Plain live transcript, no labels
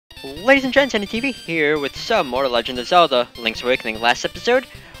Ladies and gents, TV here with some more Legend of Zelda Link's Awakening. Last episode,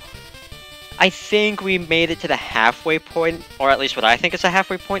 I think we made it to the halfway point, or at least what I think is the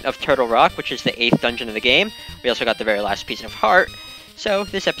halfway point of Turtle Rock, which is the 8th dungeon of the game. We also got the very last piece of heart. So,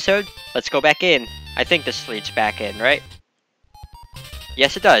 this episode, let's go back in. I think this leads back in, right?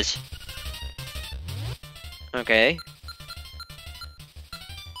 Yes, it does. Okay.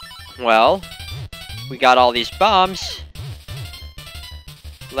 Well, we got all these bombs.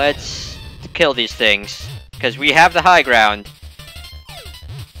 Let's kill these things, because we have the high ground.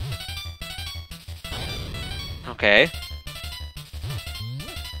 Okay.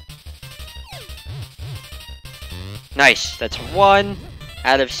 Nice, that's 1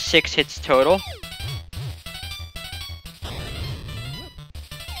 out of 6 hits total.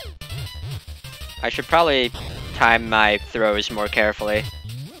 I should probably time my throws more carefully.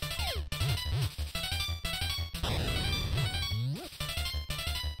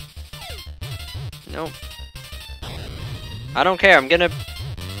 Nope. I don't care, I'm gonna...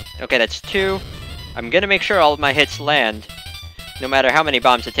 Okay, that's 2. I'm gonna make sure all of my hits land, no matter how many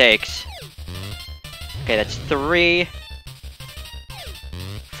bombs it takes. Okay, that's 3.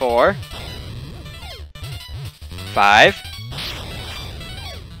 4. 5.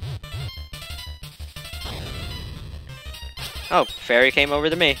 Oh, fairy came over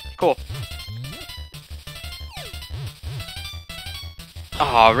to me. Cool.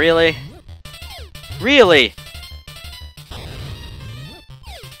 Oh, really? Really?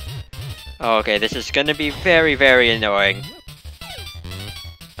 Oh, okay, this is gonna be very, very annoying.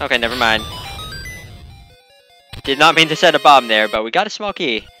 Okay, never mind. Did not mean to set a bomb there, but we got a small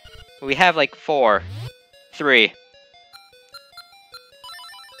key. We have like 4. 3.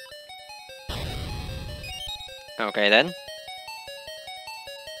 Okay, then.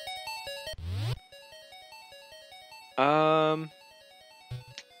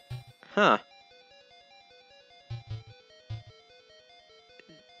 Huh.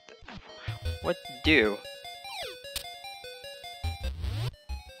 What to do?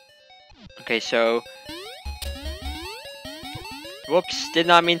 Okay, so... Whoops, did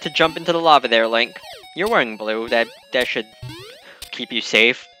not mean to jump into the lava there, Link. You're wearing blue, that should keep you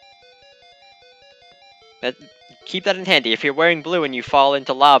safe. Keep that in handy. If you're wearing blue and you fall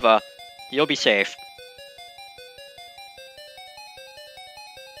into lava, you'll be safe.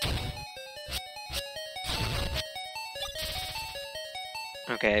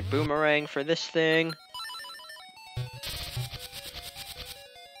 Okay, boomerang for this thing.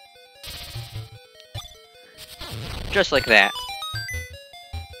 Just like that.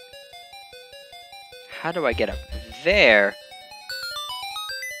 How do I get up there?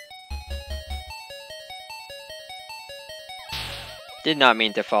 Did not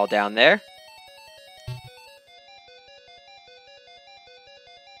mean to fall down there.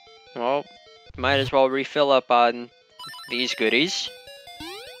 Well, might as well refill up on these goodies.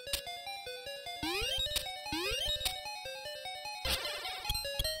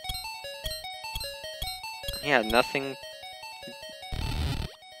 Yeah, nothing...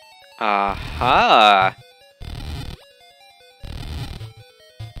 Aha!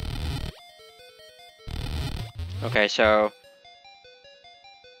 Okay, so...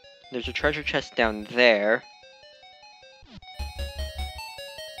 There's a treasure chest down there.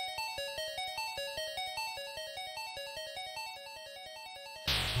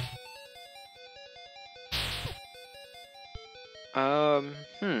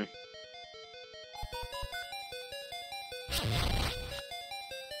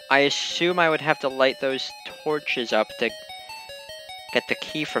 I assume I would have to light those torches up to get the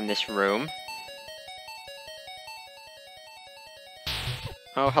key from this room.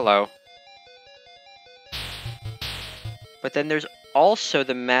 Oh, hello. But then there's also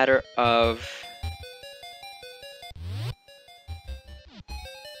the matter of...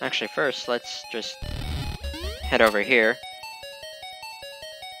 Actually, first, let's just head over here.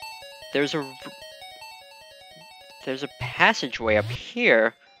 There's a passageway up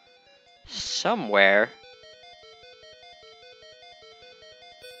here somewhere.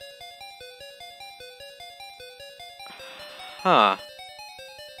 Huh.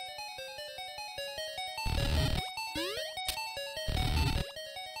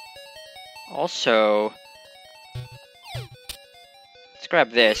 Also, let's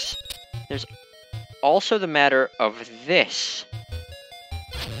grab this. There's also the matter of this.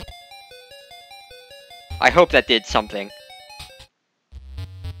 I hope that did something.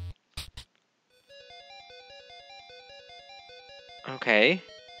 Okay.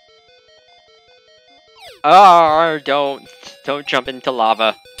 Oh, don't jump into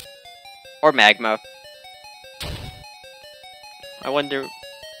lava. Or magma. I wonder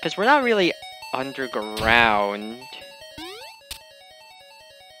Because we're not really underground.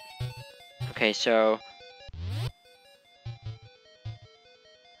 Okay, so...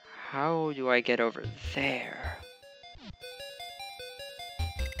 how do I get over there?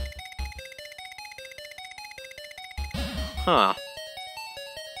 Huh.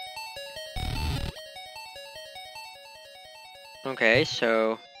 Okay,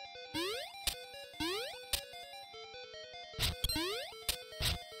 so...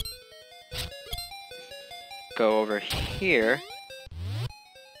 go over here.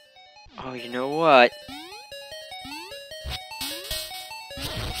 Oh, you know what?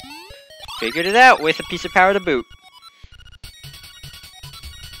 Figured it out with a piece of power to boot.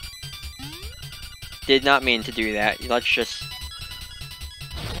 Did not mean to do that. Let's just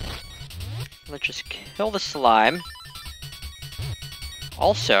kill the slime.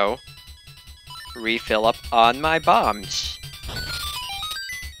 Also, refill up on my bombs.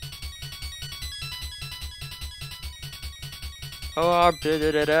 Oh, da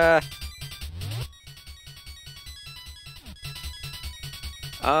da da da.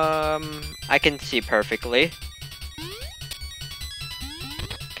 I can see perfectly.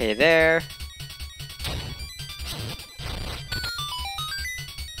 Okay, there.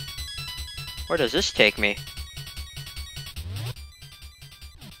 Where does this take me?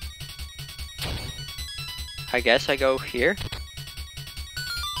 I guess I go here.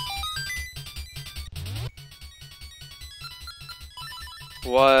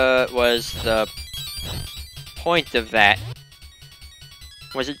 What was the point of that?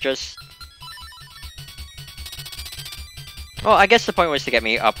 Was it just... well, I guess the point was to get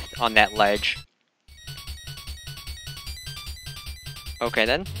me up on that ledge. Okay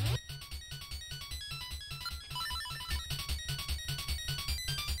then.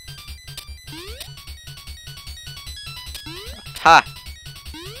 Ha!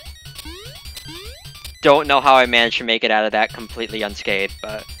 Don't know how I managed to make it out of that completely unscathed,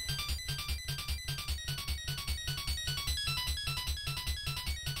 but...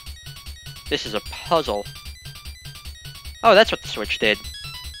 this is a puzzle. Oh, that's what the switch did.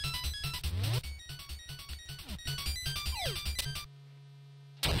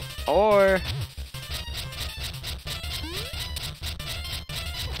 Or...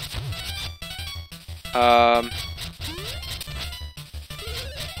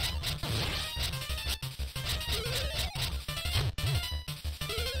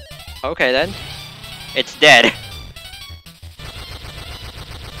 okay then. It's dead.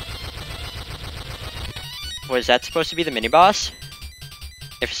 Was that supposed to be the mini-boss?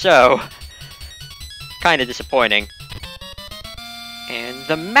 If so, kinda disappointing. And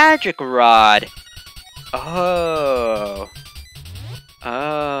the magic rod! Oh.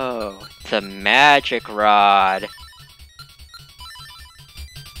 Oh. The magic rod.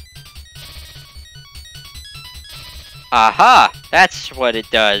 Aha! That's what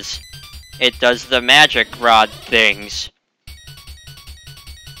it does. It does the magic rod things.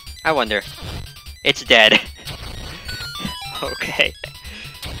 I wonder. It's dead. Okay.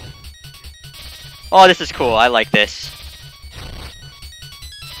 Oh, this is cool. I like this.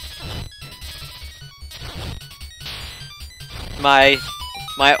 My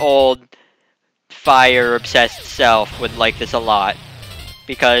old fire-obsessed self would like this a lot.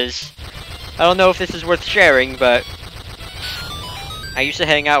 Because, I don't know if this is worth sharing, but I used to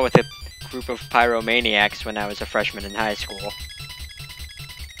hang out with a group of pyromaniacs when I was a freshman in high school.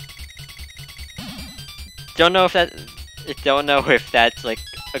 Don't know if that's like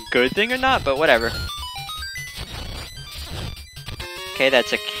a good thing or not, but whatever. Okay,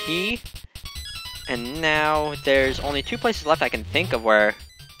 that's a key. And now there's only 2 places left I can think of where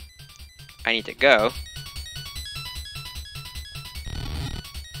I need to go.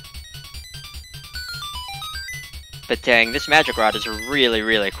 But dang, this magic rod is really,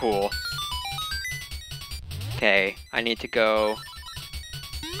 really cool. Okay, I need to go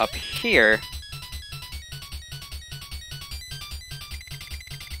up here.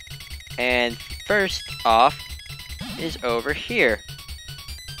 And first off is over here.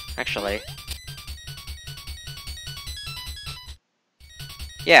 Actually.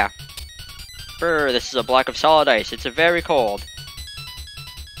 Yeah. Brr, this is a block of solid ice. It's very cold.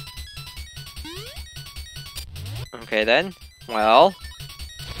 Okay then. Well.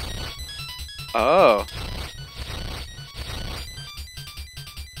 Oh.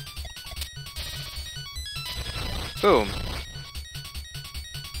 Boom.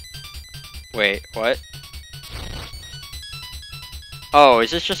 Wait, what? Oh, is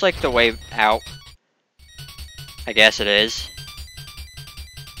this just like the way out? I guess it is.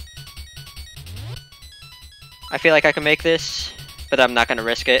 I feel like I can make this. but I'm not gonna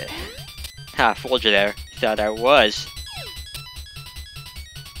risk it. Ha, fooled you there. Thought I was.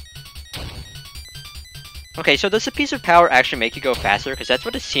 Okay, so does a piece of power actually make you go faster? Because that's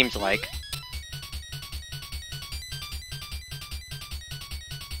what it seems like.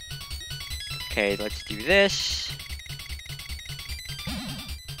 Okay, let's do this.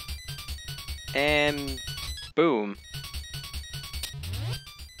 And boom.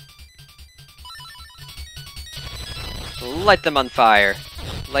 Light them on fire.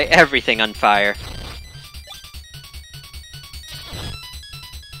 Light everything on fire.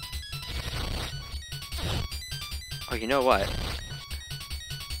 Oh, you know what?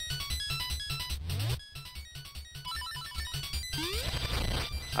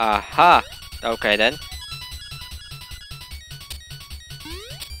 Aha! Okay then.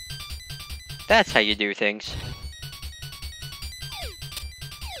 That's how you do things.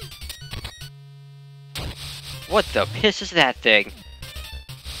 What the piss is that thing?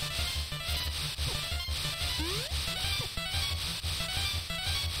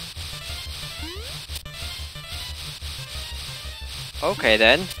 Okay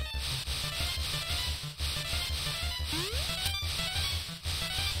then.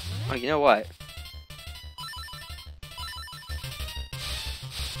 Oh, you know what?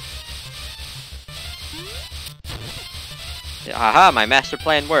 Aha, my master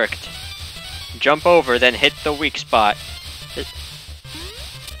plan worked. Jump over, then hit the weak spot.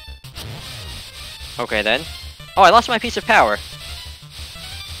 Okay then. Oh, I lost my piece of power.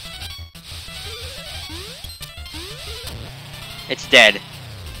 It's dead.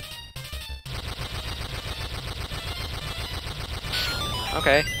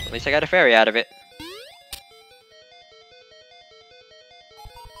 Okay, at least I got a fairy out of it.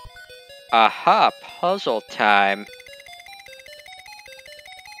 Aha, puzzle time.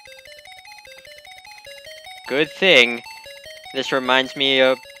 Good thing. This reminds me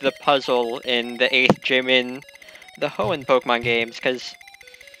of the puzzle in the 8th gym in the Hoenn Pokemon games, because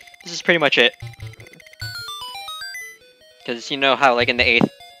this is pretty much it. Because you know how, like, in the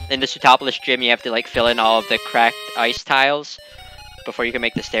Sootopolis gym, you have to, like, fill in all of the cracked ice tiles before you can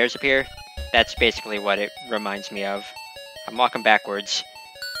make the stairs appear? That's basically what it reminds me of. I'm walking backwards.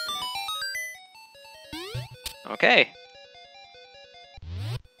 Okay.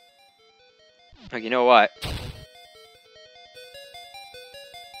 Oh, you know what? I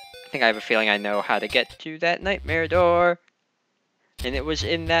think I have a feeling I know how to get to that nightmare door. And it was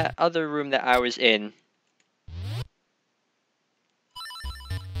in that other room that I was in.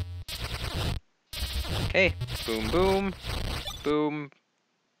 Okay. Boom, boom. Boom.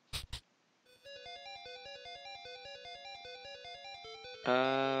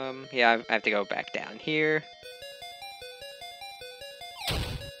 Yeah, I have to go back down here.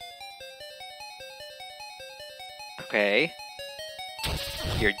 Okay.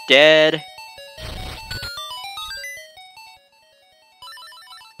 You're dead.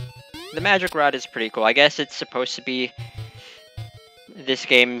 The magic rod is pretty cool. I guess it's supposed to be this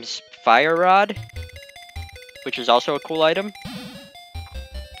game's fire rod, which is also a cool item.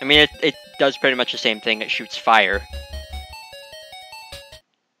 I mean, it does pretty much the same thing. It shoots fire.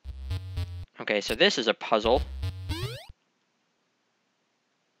 Okay, so this is a puzzle.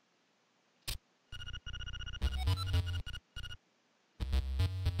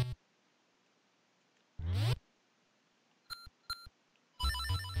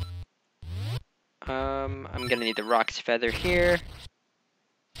 I'm gonna need the Rock's Feather here.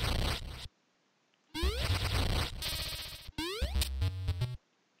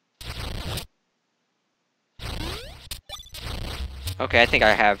 Okay, I think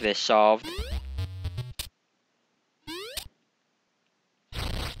I have this solved.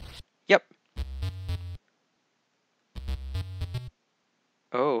 Yep.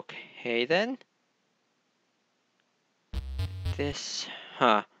 Okay, then. This,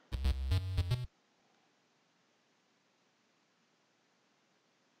 huh.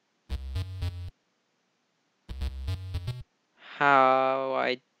 How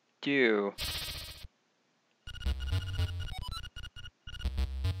I do.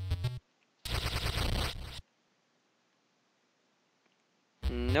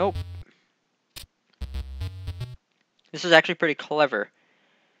 Nope. This is actually pretty clever.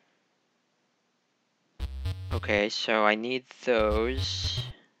 Okay, so I need those.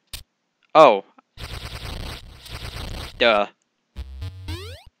 Oh. Duh.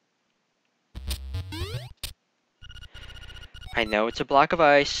 I know it's a block of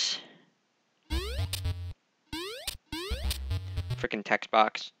ice. Freaking text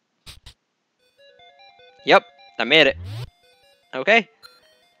box. Yep, I made it. Okay.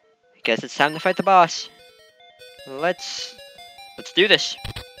 I guess it's time to fight the boss. Let's Let's do this.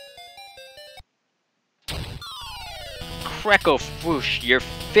 Kreko Fwoosh, you're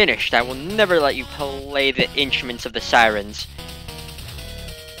finished. I will never let you play the instruments of the sirens.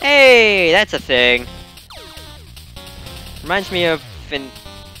 Hey, that's a thing. Reminds me of an...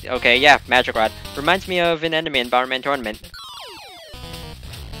 Okay, yeah, Magic Rod. Reminds me of an enemy in Bomberman Tournament.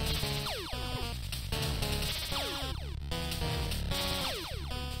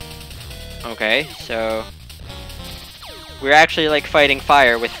 Okay, so... We're actually, like, fighting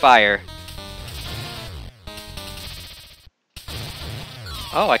fire with fire.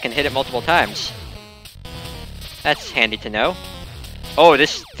 Oh, I can hit it multiple times. That's handy to know. Oh,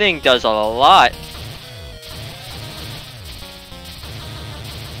 this thing does a lot.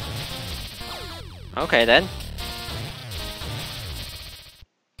 Okay, then.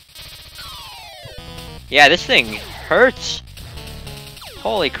 Yeah, this thing hurts.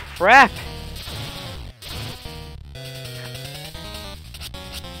 Holy crap.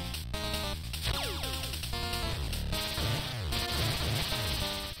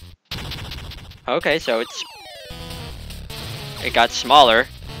 Okay, so it got smaller.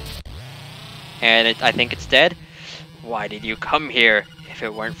 And I think it's dead. Why did you come here? If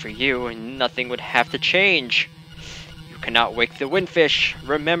it weren't for you, nothing would have to change. You cannot wake the windfish.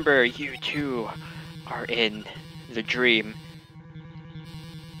 Remember, you too are in the dream.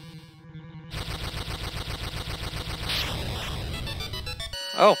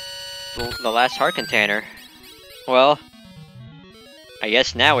 Oh, the last heart container. Well, I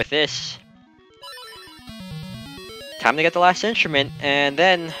guess now with this, time to get the last instrument, and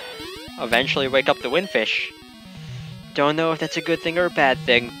then eventually wake up the windfish. Don't know if that's a good thing or a bad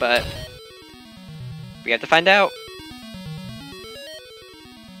thing, but we have to find out.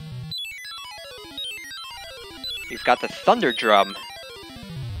 We've got the Thunder Drum.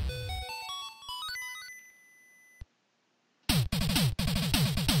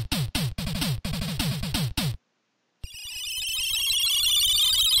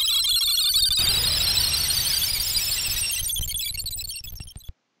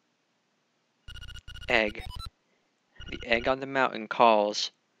 Egg. The egg on the mountain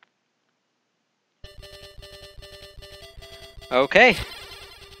calls. Okay.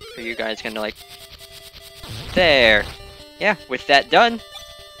 Are you guys gonna like... There. Yeah, with that done,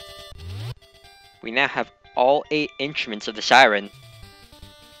 we now have all 8 instruments of the siren.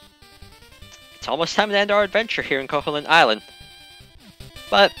 It's almost time to end our adventure here in Koholint Island.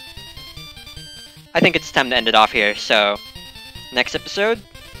 But I think it's time to end it off here, so next episode,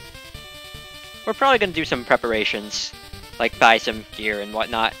 we're probably going to do some preparations, like buy some gear and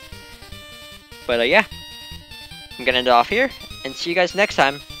whatnot. But yeah, I'm going to end it off here, and see you guys next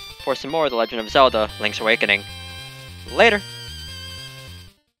time for some more of The Legend of Zelda: Link's Awakening. Later!